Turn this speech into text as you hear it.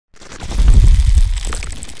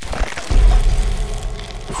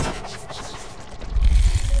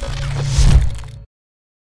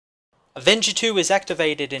Avenger 2 is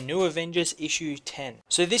activated in New Avengers issue 10.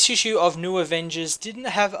 So this issue of New Avengers didn't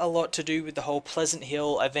have a lot to do with the whole Pleasant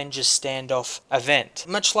Hill Avengers standoff event.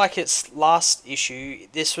 Much like its last issue,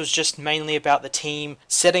 this was just mainly about the team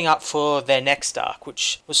setting up for their next arc,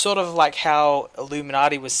 which was sort of like how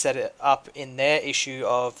Illuminati was set up in their issue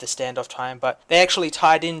of the standoff time, but they actually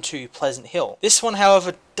tied into Pleasant Hill. This one,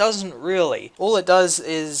 however, doesn't really. All it does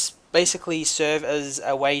is basically serve as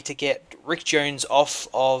a way to get Rick Jones off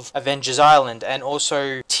of Avengers Island and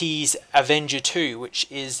also tease Avenger 2, which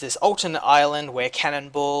is this alternate island where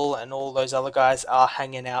Cannonball and all those other guys are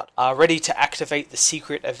hanging out, ready to activate the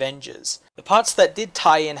secret Avengers. The parts that did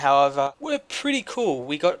tie in, however, were pretty cool.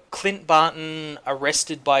 We got Clint Barton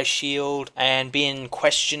arrested by S.H.I.E.L.D. and being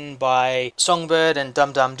questioned by Songbird and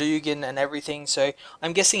Dum Dum Dugan and everything, so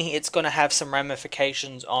I'm guessing it's going to have some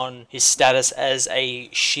ramifications on his status as a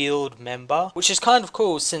S.H.I.E.L.D. member, which is kind of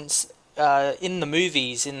cool since in the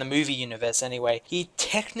movies, in the movie universe anyway, he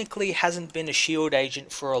technically hasn't been a S.H.I.E.L.D.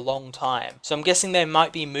 agent for a long time. So I'm guessing they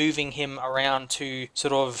might be moving him around to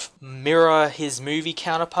sort of mirror his movie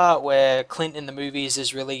counterpart, where Clint in the movies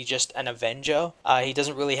is really just an Avenger. He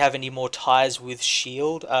doesn't really have any more ties with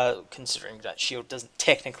S.H.I.E.L.D., considering that S.H.I.E.L.D. doesn't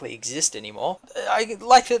technically exist anymore. I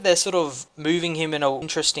like that they're sort of moving him in an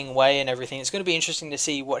interesting way and everything. It's going to be interesting to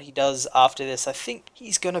see what he does after this. I think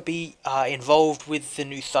he's going to be involved with the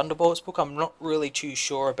new Thunderbolts book. I'm not really too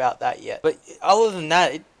sure about that yet. But other than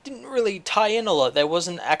that, it didn't really tie in a lot. There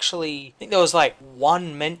wasn't actually, I think there was like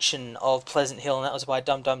one mention of Pleasant Hill, and that was by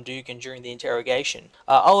Dum Dum Dugan during the interrogation.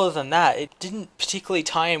 Other than that, it didn't particularly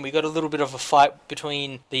tie in. We got a little bit of a fight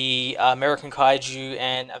between the American Kaiju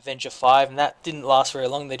and Avenger 5, and that didn't last very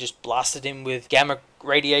long. They just blasted him with gamma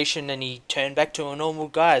radiation and he turned back to a normal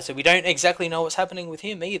guy, so we don't exactly know what's happening with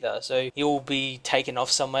him either, so he'll be taken off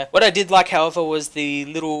somewhere. What I did like, however, was the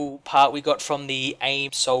little part we got from the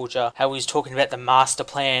AIM soldier, how he was talking about the master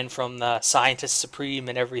plan from the Scientist Supreme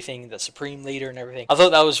and everything, the Supreme Leader and everything. I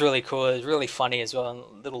thought that was really cool. It was really funny as well, and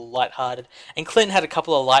a little lighthearted. And Clint had a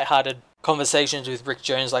couple of lighthearted conversations with Rick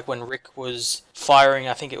Jones, like when Rick was firing,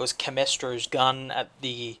 I think it was Camestro's gun at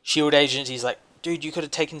the S.H.I.E.L.D. agents. He's like, dude, you could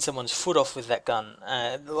have taken someone's foot off with that gun.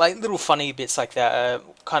 Like little funny bits like that,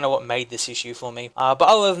 kind of what made this issue for me. But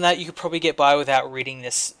other than that, you could probably get by without reading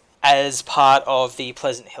this as part of the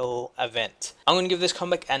Pleasant Hill event. I'm going to give this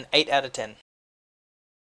comic an 8 out of 10.